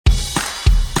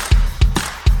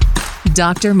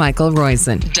Dr. Michael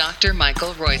Roizen. Dr.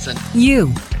 Michael Roizen.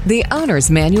 You, the Owner's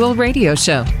Manual Radio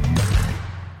Show.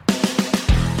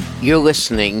 You're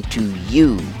listening to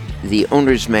You, the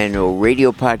Owner's Manual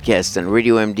Radio Podcast on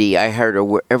Radio MD, iHeart, or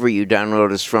wherever you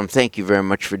download us from. Thank you very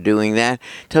much for doing that.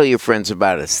 Tell your friends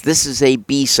about us. This is a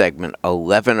B segment,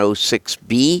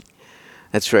 1106B.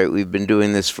 That's right, we've been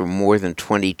doing this for more than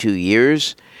 22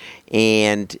 years.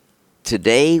 And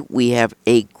today we have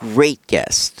a great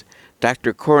guest,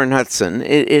 Dr. Corin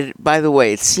Hudson. By the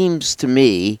way, it seems to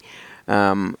me,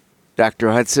 Dr.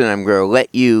 Hudson, I'm going to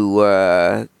let you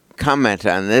comment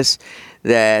on this,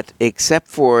 that except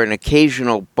for an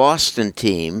occasional Boston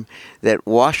team, that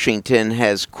Washington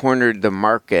has cornered the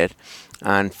market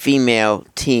on female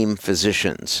team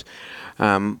physicians.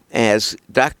 As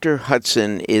Dr.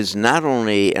 Hudson is not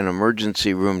only an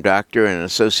emergency room doctor and an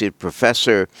associate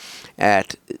professor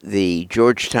at the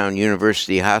Georgetown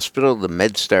University Hospital, the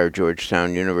MedStar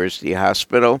Georgetown University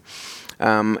Hospital,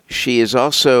 she is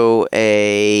also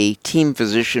a team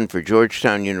physician for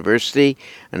Georgetown University,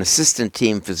 an assistant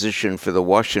team physician for the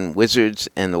Washington Wizards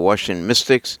and the Washington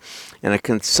Mystics, and a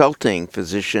consulting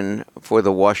physician for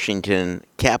the Washington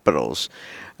Capitals.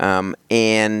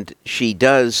 And she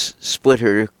does split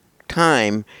her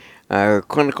time, her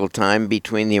clinical time,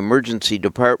 between the emergency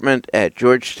department at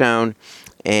Georgetown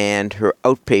and her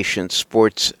outpatient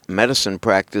sports medicine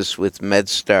practice with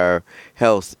MedStar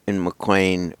Health in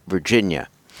McLean, Virginia.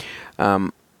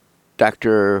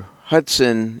 Dr.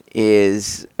 Hudson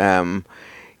is,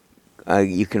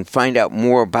 you can find out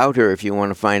more about her if you want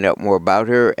to find out more about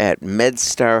her at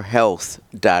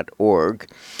medstarhealth.org.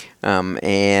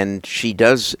 And she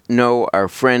does know our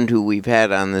friend who we've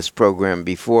had on this program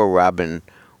before, Robin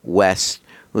West,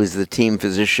 who's the team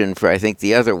physician for, I think,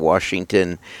 the other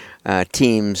Washington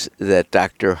teams that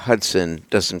Dr. Hudson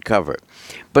doesn't cover.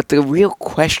 But the real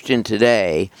question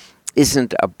today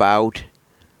isn't about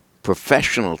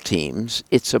professional teams.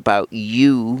 It's about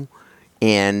you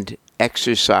and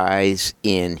exercise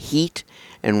in heat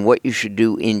and what you should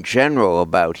do in general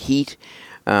about heat,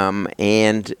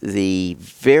 and the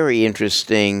very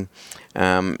interesting,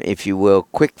 if you will,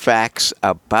 quick facts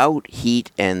about heat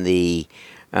and the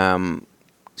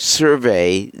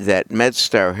survey that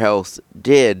MedStar Health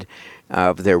did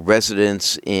of their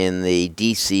residents in the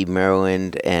D.C.,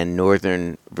 Maryland, and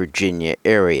Northern Virginia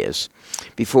areas.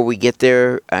 Before we get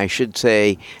there, I should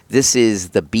say this is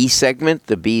the B segment.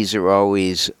 The Bs are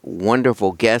always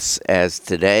wonderful guests, as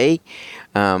today,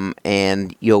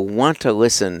 and you'll want to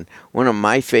listen. One of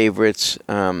my favorites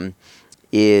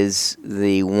is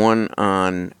the one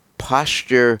on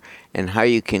posture and how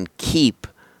you can keep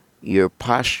your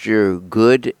posture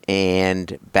good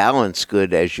and balance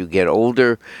good as you get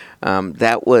older.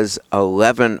 That was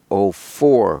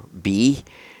 1104B.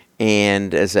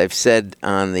 And as I've said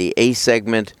on the A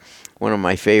segment, one of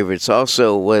my favorites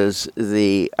also was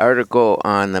the article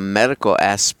on the medical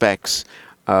aspects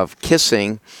of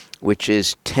kissing, which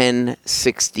is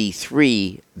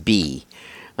 1063B.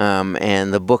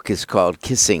 And the book is called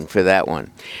Kissing for that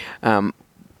one.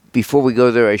 Before we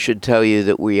go there, I should tell you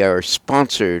that we are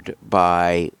sponsored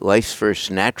by Life's First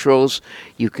Naturals.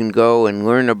 You can go and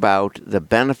learn about the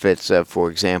benefits of, for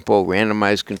example,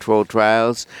 randomized controlled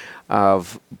trials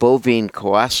of bovine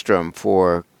colostrum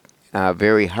for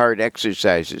very hard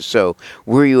exercises. So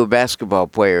were you a basketball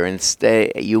player and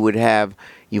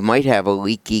you might have a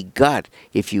leaky gut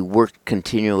if you worked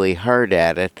continually hard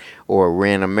at it or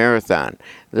ran a marathon.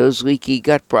 Those leaky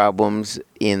gut problems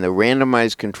in the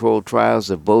randomized controlled trials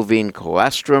of bovine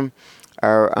colostrum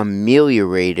are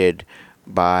ameliorated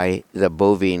by the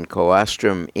bovine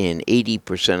colostrum in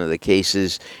 80% of the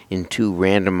cases in 2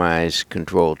 randomized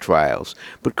controlled trials.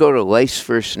 But go to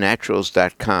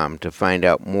lifesfirstnaturals.com to find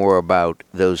out more about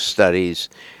those studies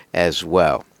as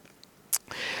well.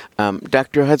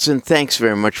 Dr. Hudson, thanks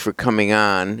very much for coming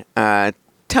on.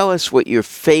 Tell us what your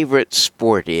favorite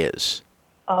sport is.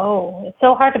 Oh, it's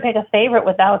so hard to pick a favorite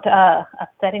without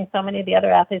upsetting so many of the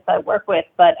other athletes I work with.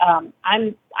 But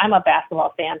I'm a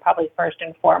basketball fan, probably first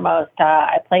and foremost.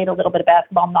 I played a little bit of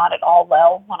basketball, not at all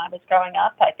well when I was growing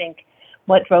up. I think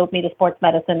what drove me to sports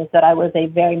medicine is that I was a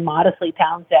very modestly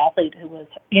talented athlete who was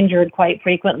injured quite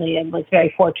frequently and was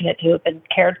very fortunate to have been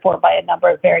cared for by a number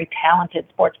of very talented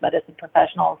sports medicine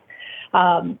professionals.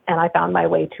 And I found my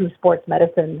way to sports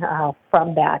medicine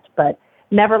from that. But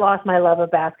never lost my love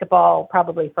of basketball,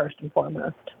 probably first and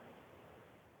foremost.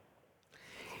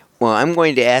 Well, I'm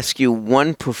going to ask you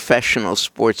one professional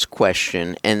sports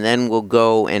question, and then we'll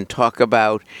go and talk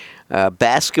about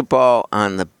basketball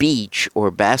on the beach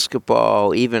or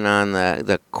basketball even on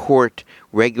the court,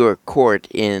 regular court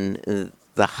in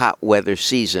the hot weather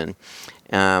season.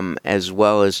 as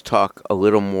well as talk a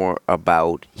little more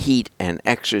about heat and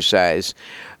exercise.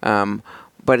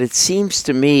 But it seems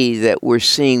to me that we're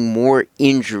seeing more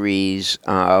injuries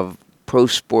of pro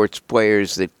sports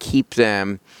players that keep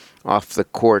them off the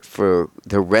court for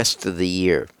the rest of the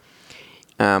year.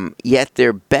 Yet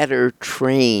they're better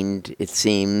trained, it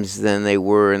seems, than they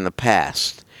were in the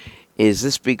past. Is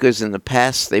this because in the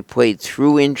past they played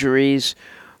through injuries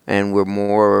and were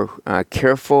more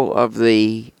careful of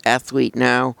the athlete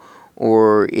now?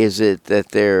 Or is it that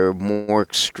they're more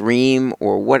extreme?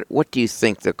 Or what do you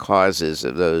think the cause is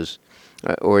of those?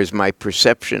 Or is my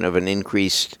perception of an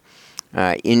increased,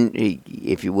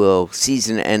 if you will,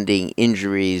 season-ending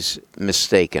injuries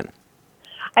mistaken?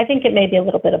 I think it may be a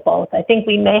little bit of both. I think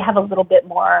we may have a little bit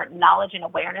more knowledge and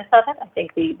awareness of it. I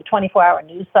think the 24-hour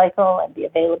news cycle and the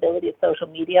availability of social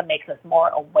media makes us more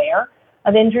aware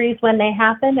of injuries when they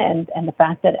happen, and the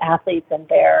fact that athletes and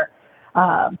their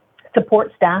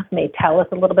support staff may tell us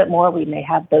a little bit more. We may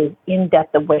have those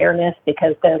in-depth awareness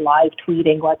because they're live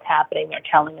tweeting what's happening. They're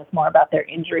telling us more about their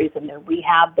injuries and their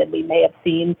rehab than we may have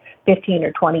seen 15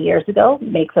 or 20 years ago. It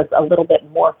makes us a little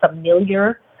bit more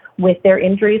familiar with their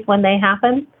injuries when they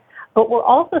happen. But we're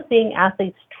also seeing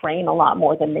athletes train a lot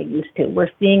more than they used to.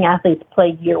 We're seeing athletes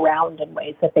play year-round in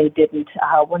ways that they didn't.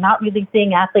 We're not really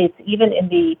seeing athletes, even in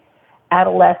the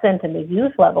adolescent and the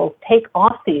youth levels, take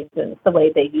off seasons the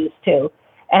way they used to.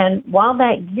 And while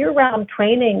that year-round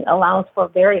training allows for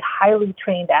very highly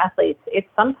trained athletes, it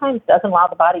sometimes doesn't allow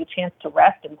the body a chance to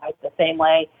rest in quite the same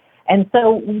way. And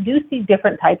so we do see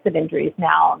different types of injuries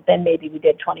now than maybe we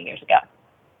did 20 years ago.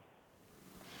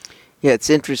 Yeah, it's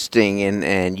interesting,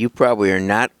 and you probably are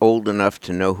not old enough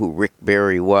to know who Rick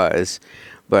Barry was,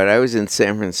 but I was in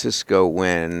San Francisco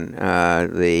when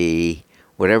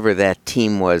whatever that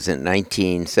team was in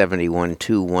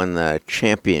 1971-2 won the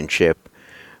championship.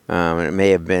 And it may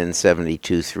have been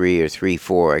 72-3 or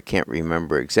 3-4. I can't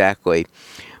remember exactly.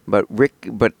 But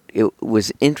it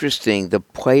was interesting. The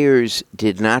players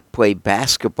did not play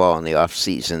basketball in the off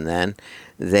season then.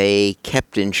 They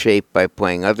kept in shape by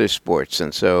playing other sports.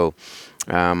 And so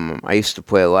I used to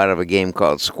play a lot of a game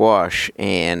called squash.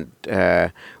 And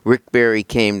Rick Barry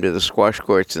came to the squash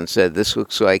courts and said, "This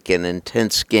looks like an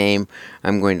intense game.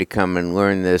 I'm going to come and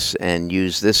learn this and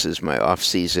use this as my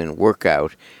off-season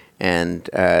workout." And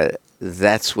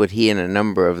that's what he and a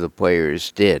number of the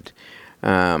players did.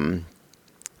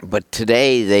 But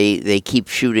today they keep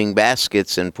shooting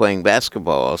baskets and playing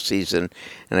basketball all season.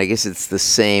 And I guess it's the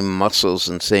same muscles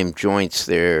and same joints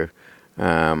they're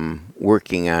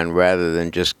working on rather than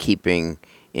just keeping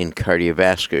in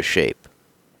cardiovascular shape.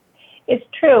 It's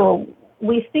true.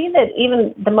 We see that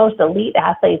even the most elite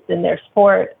athletes in their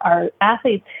sport are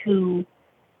athletes who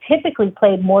typically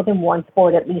played more than one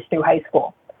sport at least through high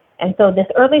school. And so this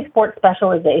early sports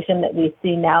specialization that we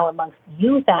see now amongst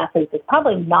youth athletes is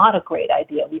probably not a great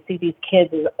idea. We see these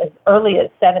kids as early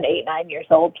as 7, 8, 9 years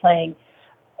old playing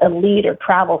elite or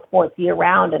travel sports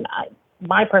year-round. And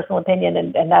my personal opinion,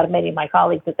 and that of many of my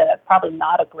colleagues, is that it's probably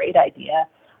not a great idea,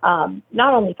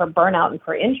 not only for burnout and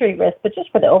for injury risk, but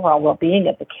just for the overall well-being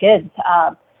of the kids.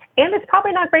 And it's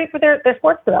probably not great for their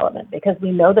sports development, because we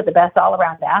know that the best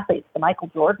all-around athletes, the Michael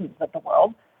Jordans of the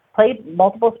world, played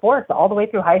multiple sports all the way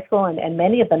through high school, and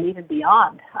many of them even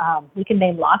beyond. We can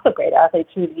name lots of great athletes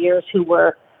through the years who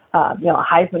were, a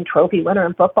Heisman Trophy winner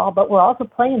in football, but were also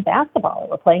playing basketball. They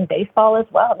were playing baseball as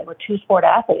well. They were two-sport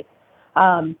athletes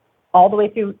all the way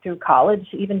through college,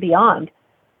 even beyond.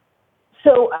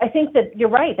 So I think that you're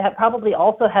right. That probably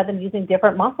also has them using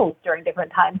different muscles during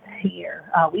different times of the year.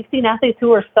 We've seen athletes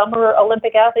who are summer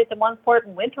Olympic athletes in one sport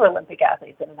and winter Olympic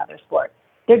athletes in another sport.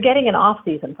 They're getting an off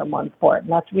season from one sport,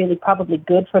 and that's really probably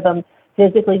good for them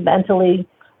physically, mentally,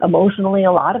 emotionally,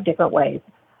 a lot of different ways.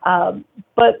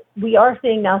 But we are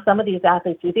seeing now some of these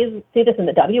athletes, we see this in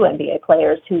the WNBA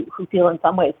players who feel in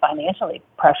some ways financially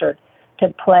pressured to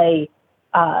play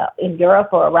in Europe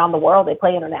or around the world. They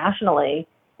play internationally,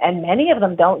 and many of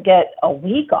them don't get a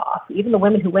week off. Even the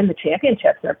women who win the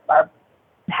championships are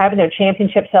having their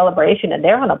championship celebration, and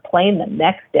they're on a plane the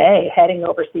next day heading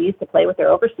overseas to play with their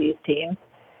overseas teams.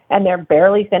 And they're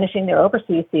barely finishing their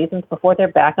overseas seasons before they're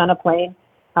back on a plane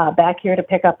back here to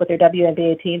pick up with their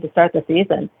WNBA team to start the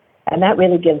season. And that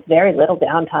really gives very little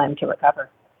downtime to recover.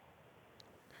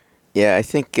 Yeah, I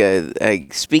think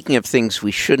speaking of things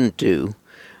we shouldn't do,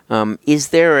 is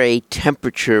there a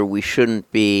temperature we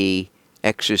shouldn't be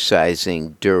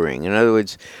exercising during? In other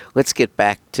words, let's get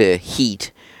back to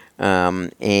heat.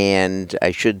 And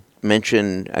I should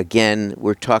mention again,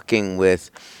 we're talking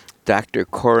with Dr.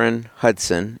 Corinne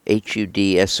Hudson,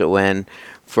 Hudson,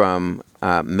 from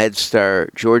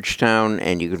MedStar Georgetown,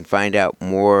 and you can find out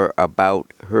more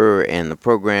about her and the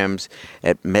programs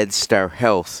at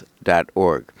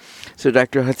medstarhealth.org. So,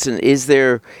 Dr. Hudson, is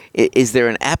there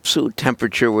an absolute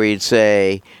temperature where you'd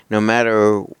say no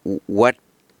matter what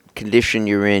condition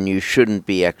you're in, you shouldn't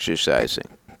be exercising?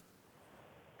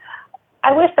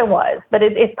 I wish there was, but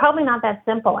it's probably not that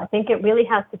simple. I think it really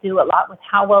has to do a lot with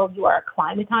how well you are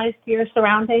acclimatized to your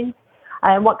surroundings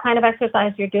and what kind of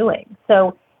exercise you're doing.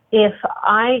 So if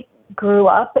I grew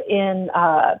up in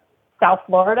South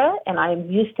Florida and I'm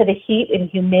used to the heat and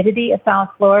humidity of South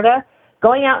Florida,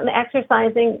 going out and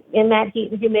exercising in that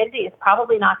heat and humidity is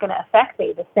probably not going to affect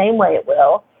me the same way it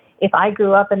will if I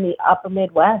grew up in the upper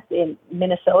Midwest in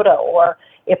Minnesota, or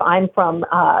if I'm from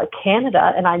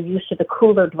Canada and I'm used to the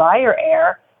cooler, drier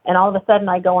air, and all of a sudden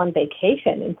I go on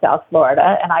vacation in South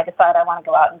Florida and I decide I want to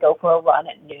go out and go for a run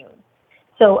at noon.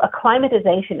 So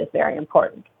acclimatization is very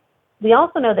important. We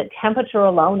also know that temperature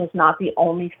alone is not the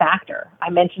only factor.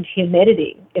 I mentioned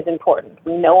humidity is important.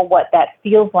 We know what that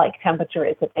feels like temperature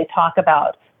is, that they talk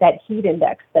about that heat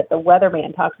index that the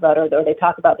weatherman talks about, or they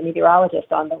talk about the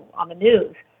meteorologist on the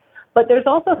news. But there's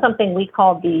also something we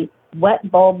call the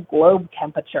wet bulb globe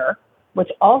temperature,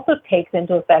 which also takes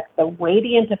into effect the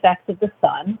radiant effects of the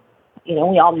sun. You know,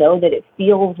 we all know that it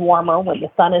feels warmer when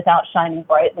the sun is out shining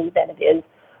brightly than it is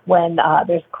when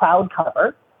there's cloud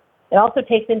cover. It also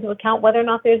takes into account whether or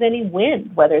not there's any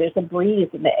wind, whether there's a breeze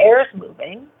and the air is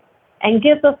moving, and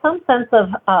gives us some sense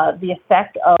of the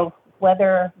effect of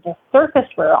whether the surface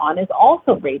we're on is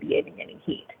also radiating any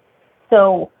heat.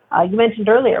 So you mentioned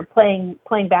earlier playing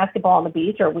basketball on the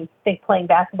beach, or we think playing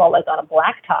basketball like on a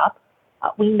blacktop.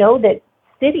 We know that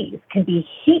cities can be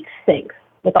heat sinks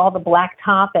with all the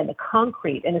blacktop and the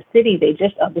concrete. In a city, they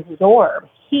just absorb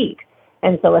heat.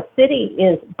 And so a city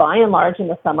is, by and large in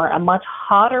the summer, a much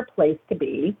hotter place to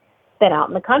be than out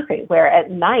in the country, where at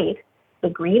night the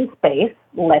green space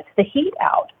lets the heat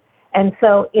out. And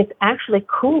so it's actually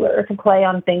cooler to play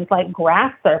on things like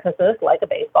grass surfaces, like a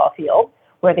baseball field,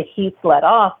 where the heat's let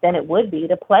off, than it would be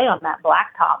to play on that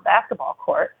blacktop basketball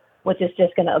court, which is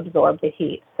just going to absorb the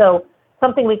heat. So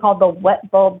something we call the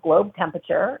wet bulb globe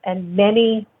temperature, and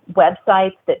many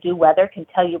websites that do weather can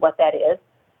tell you what that is,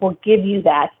 will give you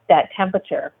that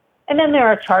temperature. And then there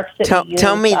are charts that we use.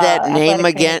 Tell me that name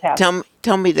again.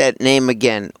 Tell me that name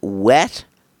again. Wet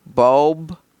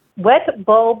bulb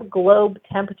globe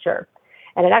temperature.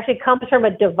 And it actually comes from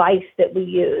a device that we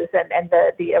use. And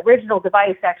the original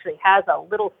device actually has a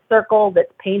little circle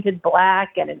that's painted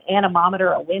black, and an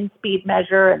anemometer, a wind speed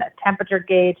measure, and a temperature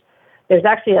gauge. There's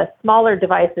actually a smaller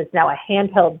device that's now a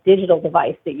handheld digital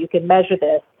device that you can measure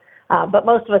this. But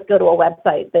most of us go to a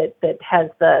website that has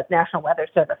the National Weather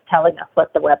Service telling us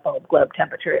what the wet bulb globe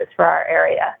temperature is for our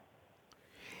area.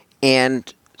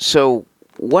 And so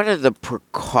what are the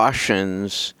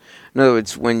precautions? In other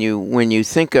words, when you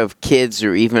think of kids,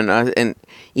 or even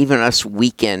us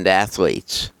weekend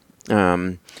athletes,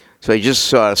 so I just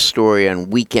saw a story on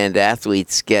weekend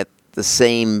athletes get the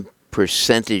same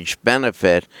percentage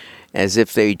benefit as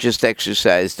if they just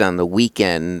exercised on the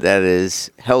weekend. That is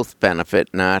health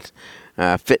benefit, not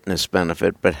fitness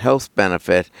benefit, but health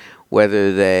benefit.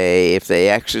 If they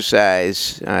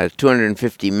exercise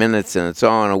 250 minutes and it's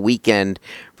all on a weekend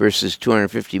versus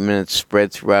 250 minutes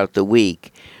spread throughout the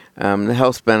week, the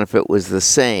health benefit was the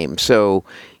same. So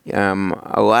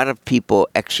a lot of people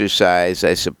exercise,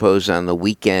 I suppose, on the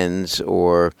weekends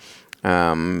or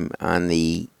on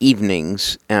the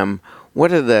evenings.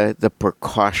 What are the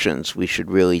precautions we should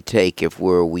really take if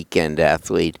we're a weekend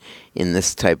athlete in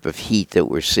this type of heat that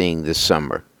we're seeing this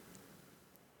summer?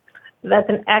 That's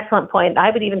an excellent point. I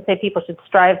would even say people should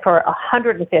strive for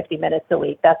 150 minutes a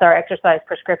week. That's our exercise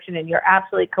prescription, and you're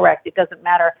absolutely correct. It doesn't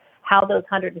matter how those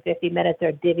 150 minutes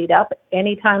are divvied up.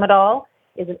 Any time at all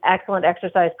is an excellent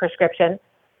exercise prescription.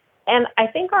 And I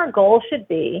think our goal should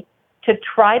be to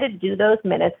try to do those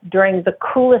minutes during the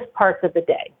coolest parts of the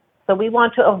day. So we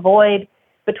want to avoid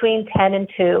between 10 and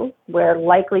 2, where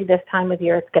likely this time of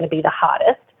year it's going to be the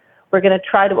hottest. We're going to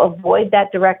try to avoid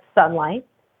that direct sunlight.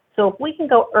 So if we can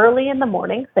go early in the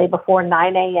morning, say before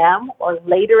 9 a.m. or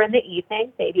later in the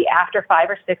evening, maybe after 5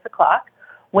 or 6 o'clock,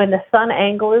 when the sun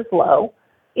angle is low,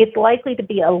 it's likely to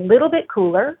be a little bit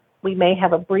cooler. We may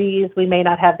have a breeze. We may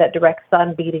not have that direct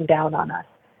sun beating down on us.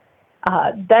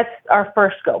 That's our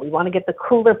first goal. We want to get the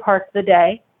cooler parts of the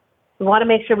day. We want to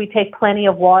make sure we take plenty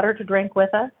of water to drink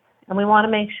with us, and we want to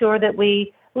make sure that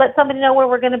we let somebody know where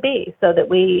we're going to be, so that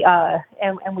we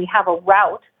have a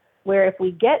route where if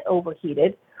we get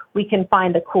overheated, we can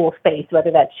find a cool space,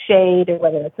 whether that's shade or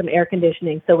whether it's some air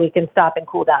conditioning, so we can stop and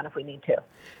cool down if we need to.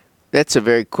 That's a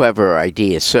very clever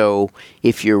idea. So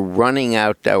if you're running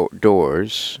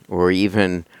outdoors, or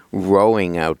even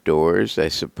rowing outdoors, I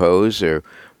suppose, or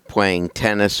playing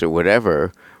tennis or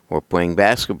whatever, or playing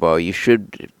basketball, you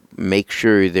should make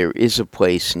sure there is a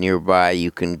place nearby you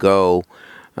can go,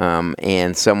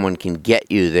 and someone can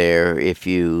get you there if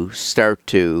you start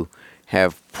to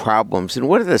have problems. And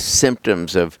what are the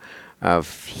symptoms of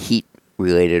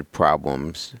heat-related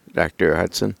problems, Dr.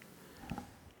 Hudson?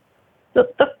 So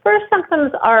the first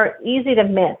symptoms are easy to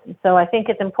miss, and so I think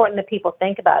it's important that people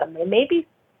think about them. They may be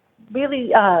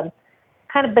really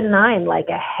kind of benign, like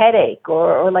a headache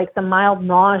or like some mild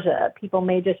nausea. People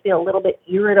may just feel a little bit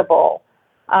irritable.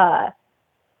 As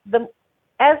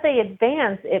they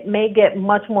advance, it may get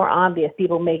much more obvious.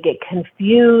 People may get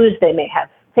confused. They may have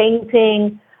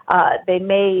fainting. They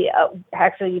may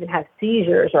actually even have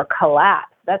seizures or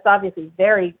collapse. That's obviously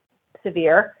very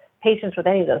severe. Patients with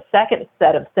any of those second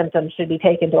set of symptoms should be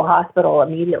taken to a hospital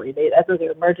immediately. Those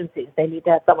are emergencies. They need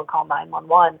to have someone call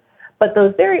 911. But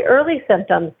those very early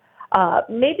symptoms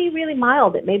may be really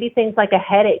mild. It may be things like a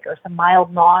headache or some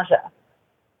mild nausea.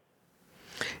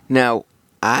 Now,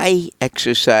 I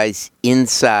exercise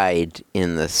inside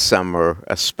in the summer,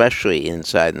 especially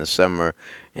inside in the summer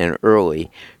and early.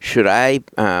 Should I,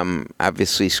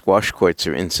 obviously squash courts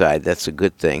are inside, that's a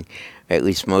good thing, at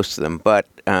least most of them, but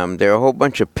there are a whole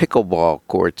bunch of pickleball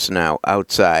courts now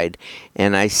outside,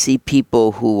 and I see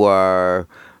people who are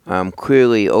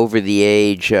clearly over the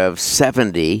age of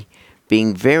 70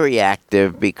 being very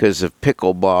active because of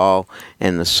pickleball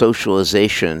and the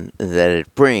socialization that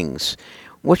it brings.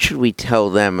 What should we tell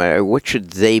them, or what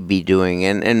should they be doing?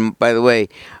 And by the way,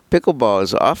 pickleball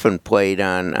is often played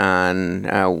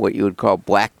on what you would call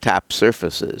blacktop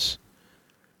surfaces.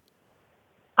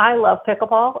 I love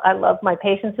pickleball. I love my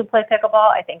patients who play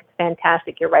pickleball. I think it's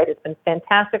fantastic. You're right. It's been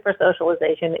fantastic for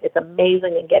socialization. It's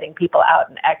amazing in getting people out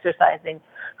and exercising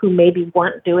who maybe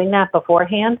weren't doing that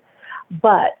beforehand.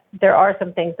 But there are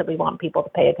some things that we want people to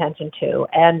pay attention to.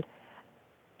 And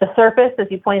the surface, as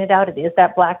you pointed out, it is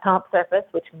that blacktop surface,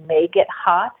 which may get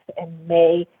hot and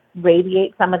may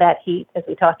radiate some of that heat, as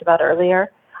we talked about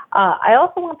earlier. I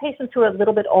also want patients who are a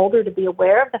little bit older to be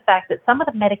aware of the fact that some of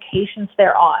the medications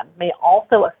they're on may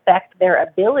also affect their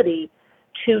ability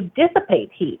to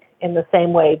dissipate heat in the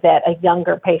same way that a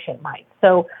younger patient might.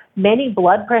 So many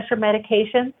blood pressure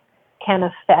medications can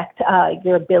affect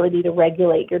your ability to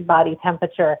regulate your body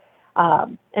temperature.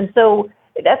 And so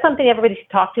that's something everybody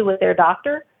should talk to with their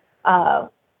doctor.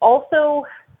 Also,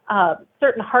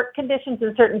 certain heart conditions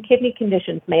and certain kidney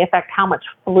conditions may affect how much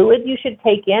fluid you should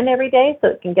take in every day, so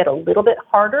it can get a little bit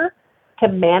harder to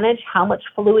manage how much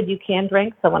fluid you can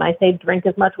drink. So when I say drink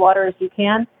as much water as you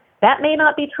can, that may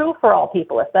not be true for all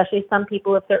people, especially some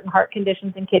people with certain heart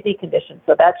conditions and kidney conditions.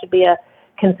 So that should be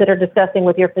consider discussing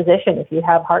with your physician if you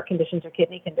have heart conditions or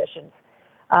kidney conditions.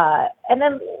 And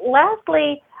then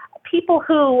lastly, people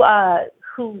who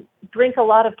drink a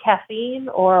lot of caffeine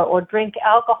or drink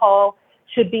alcohol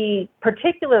should be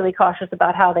particularly cautious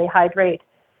about how they hydrate.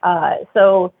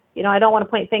 So, I don't want to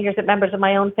point fingers at members of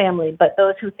my own family, but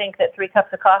those who think that 3 cups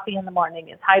of coffee in the morning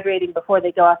is hydrating before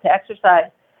they go out to exercise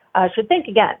should think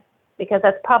again, because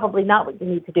that's probably not what you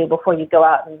need to do before you go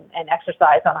out and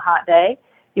exercise on a hot day.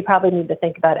 You probably need to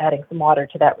think about adding some water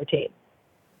to that routine.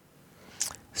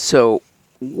 So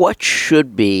what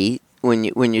should be, when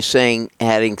you're saying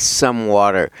adding some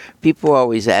water, people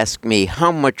always ask me,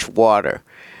 how much water?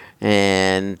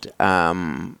 And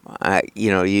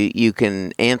you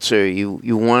can answer,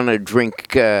 you want to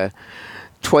drink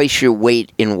twice your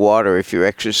weight in water if you're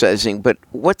exercising. But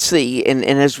and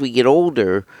as we get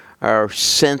older, our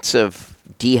sense of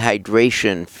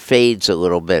dehydration fades a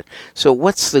little bit. So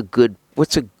what's a good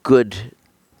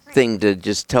thing to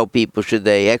just tell people? Should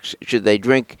they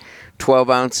drink 12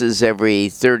 ounces every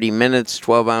 30 minutes,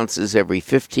 12 ounces every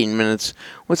 15 minutes?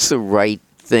 What's the right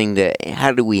thing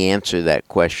how do we answer that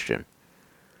question?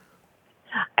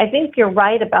 I think you're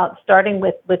right about starting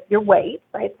with your weight,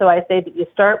 right? So I say that you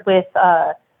start with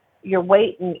your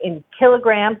weight in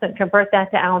kilograms and convert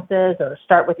that to ounces, or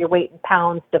start with your weight in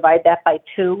pounds, divide that by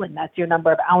 2, and that's your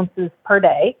number of ounces per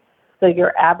day. So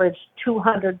your average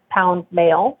 200-pound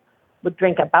male would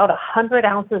drink about 100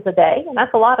 ounces a day, and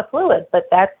that's a lot of fluid, but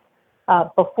that's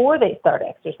before they start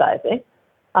exercising.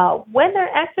 When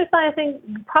they're exercising,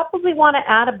 you probably want to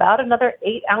add about another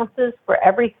 8 ounces for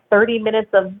every 30 minutes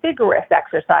of vigorous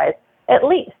exercise, at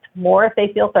least. More if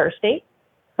they feel thirsty,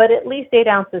 but at least 8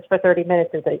 ounces for 30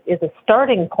 minutes is a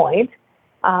starting point.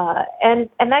 And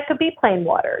that could be plain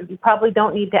water. You probably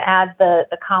don't need to add the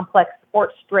complex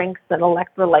sports drinks and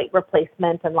electrolyte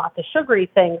replacement and lots of sugary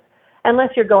things unless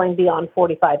you're going beyond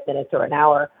 45 minutes or an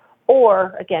hour.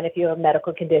 or again, if you have a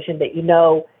medical condition that you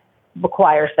know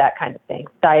requires that kind of thing,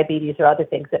 diabetes or other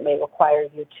things that may require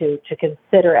you to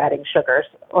consider adding sugars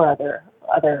or other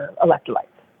electrolytes.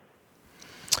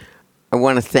 I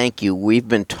want to thank you. We've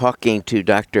been talking to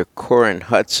Dr. Corin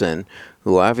Hudson,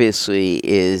 who obviously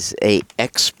is an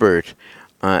expert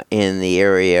in the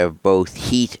area of both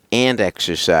heat and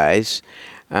exercise.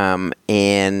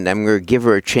 And I'm going to give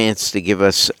her a chance to give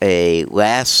us a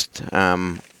last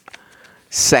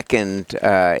second,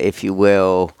 if you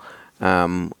will,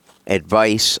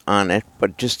 advice on it.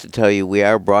 But just to tell you, we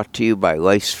are brought to you by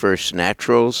Life's First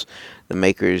Naturals, the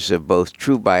makers of both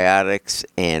True Biotics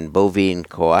and bovine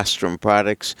colostrum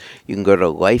products. You can go to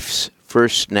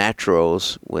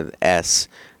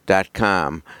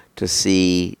lifesfirstnaturals.com to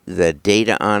see the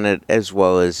data on it, as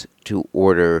well as to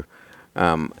order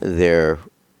their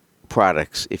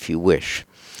products if you wish.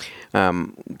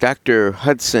 Dr.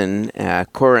 Hudson,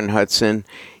 Corin Hudson,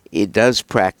 it does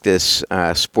practice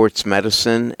sports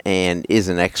medicine and is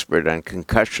an expert on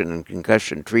concussion and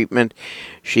concussion treatment.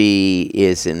 She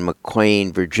is in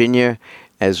McLean, Virginia,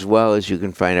 as well as you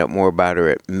can find out more about her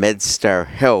at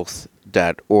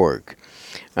medstarhealth.org.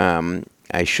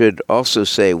 I should also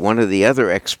say one of the other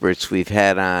experts we've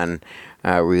had on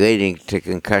relating to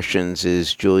concussions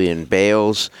is Julian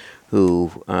Bales,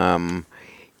 who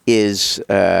is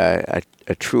a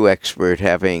true expert,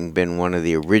 having been one of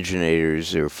the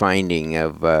originators or finding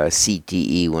of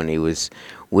CTE when he was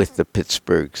with the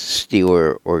Pittsburgh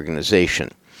Steelers organization.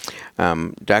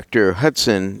 Dr.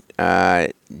 Hudson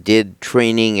did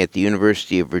training at the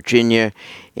University of Virginia,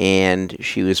 and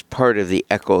she was part of the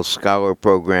Eccles Scholar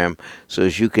Program, so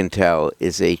as you can tell,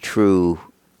 is a true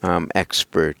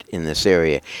expert in this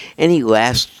area. Any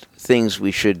last things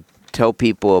we should tell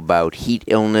people about heat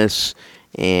illness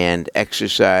and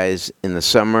exercise in the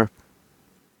summer?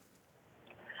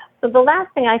 So the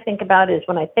last thing I think about is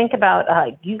when I think about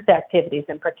youth activities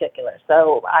in particular.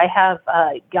 So I have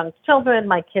young children.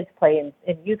 My kids play in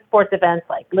youth sports events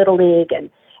like Little League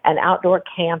and outdoor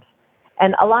camps.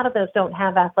 And a lot of those don't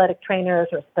have athletic trainers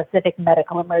or specific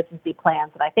medical emergency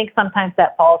plans. And I think sometimes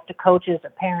that falls to coaches or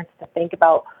parents to think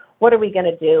about, what are we going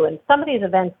to do? And some of these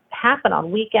events happen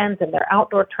on weekends, and they're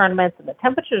outdoor tournaments, and the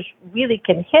temperatures really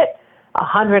can hit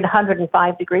 100,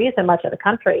 105 degrees in much of the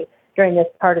country during this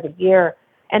part of the year.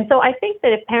 And so I think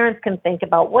that if parents can think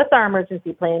about what's our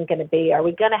emergency plan going to be, are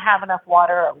we going to have enough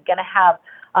water? Are we going to have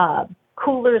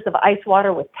coolers of ice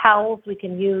water with towels we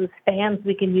can use, fans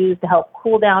we can use to help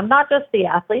cool down not just the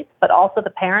athletes, but also the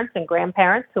parents and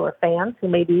grandparents who are fans who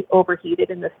may be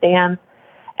overheated in the stands.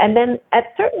 And then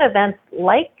at certain events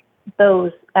like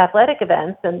those athletic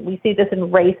events, and we see this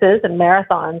in races and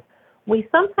marathons, we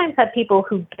sometimes have people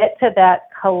who get to that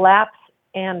collapse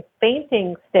and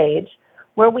fainting stage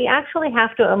where we actually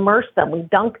have to immerse them. We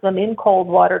dunk them in cold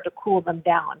water to cool them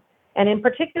down. And in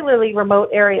particularly remote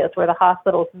areas where the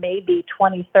hospitals may be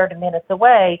 20, 30 minutes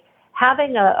away,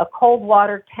 having a cold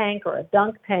water tank or a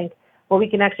dunk tank where we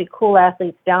can actually cool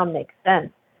athletes down makes sense.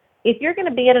 If you're going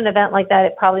to be at an event like that,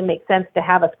 it probably makes sense to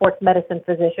have a sports medicine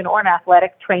physician or an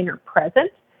athletic trainer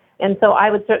present. And so I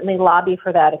would certainly lobby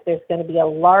for that if there's going to be a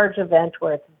large event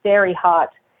where it's very hot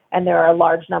and there are a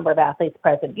large number of athletes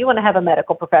present. You want to have a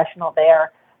medical professional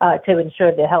there to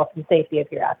ensure the health and safety of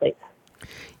your athletes.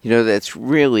 You know, that's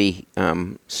really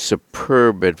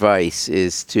superb advice,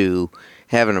 is to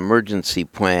have an emergency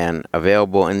plan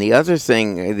available. And the other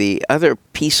thing, the other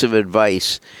piece of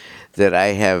advice that I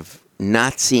have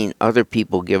not seen other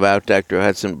people give out, Dr.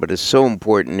 Hudson, but is so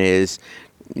important, is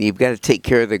you've got to take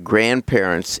care of the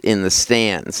grandparents in the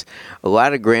stands. A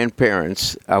lot of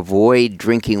grandparents avoid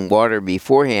drinking water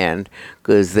beforehand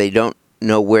because they don't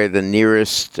know where the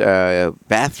nearest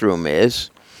bathroom is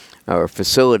or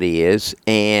facility is,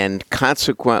 and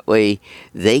consequently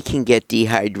they can get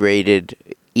dehydrated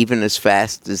even as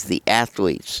fast as the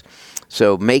athletes.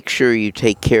 So make sure you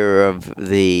take care of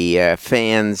the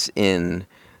fans in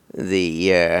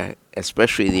the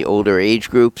especially the older age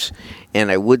groups.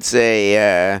 And I would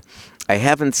say I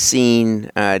haven't seen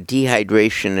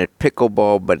dehydration at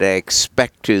pickleball, but I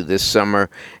expect to this summer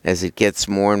as it gets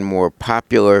more and more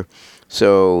popular.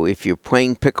 So if you're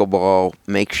playing pickleball,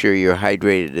 make sure you're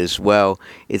hydrated as well.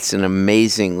 It's an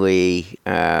amazingly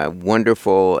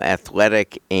wonderful,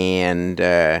 athletic,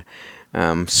 and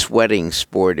sweating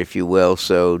sport, if you will.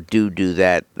 So do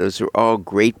that. Those are all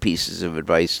great pieces of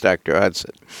advice, Dr.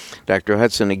 Hudson. Dr.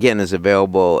 Hudson, again, is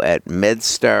available at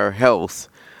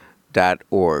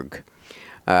medstarhealth.org.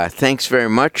 Thanks very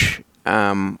much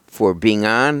for being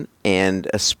on, and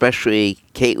especially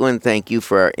Caitlin, thank you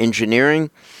for our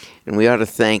engineering. And we ought to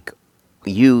thank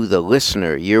you, the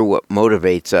listener. You're what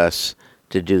motivates us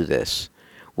to do this.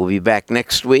 We'll be back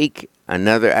next week. I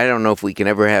don't know if we can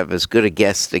ever have as good a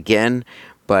guest again,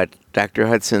 but Dr.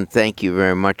 Hudson, thank you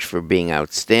very much for being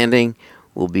outstanding.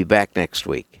 We'll be back next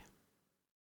week.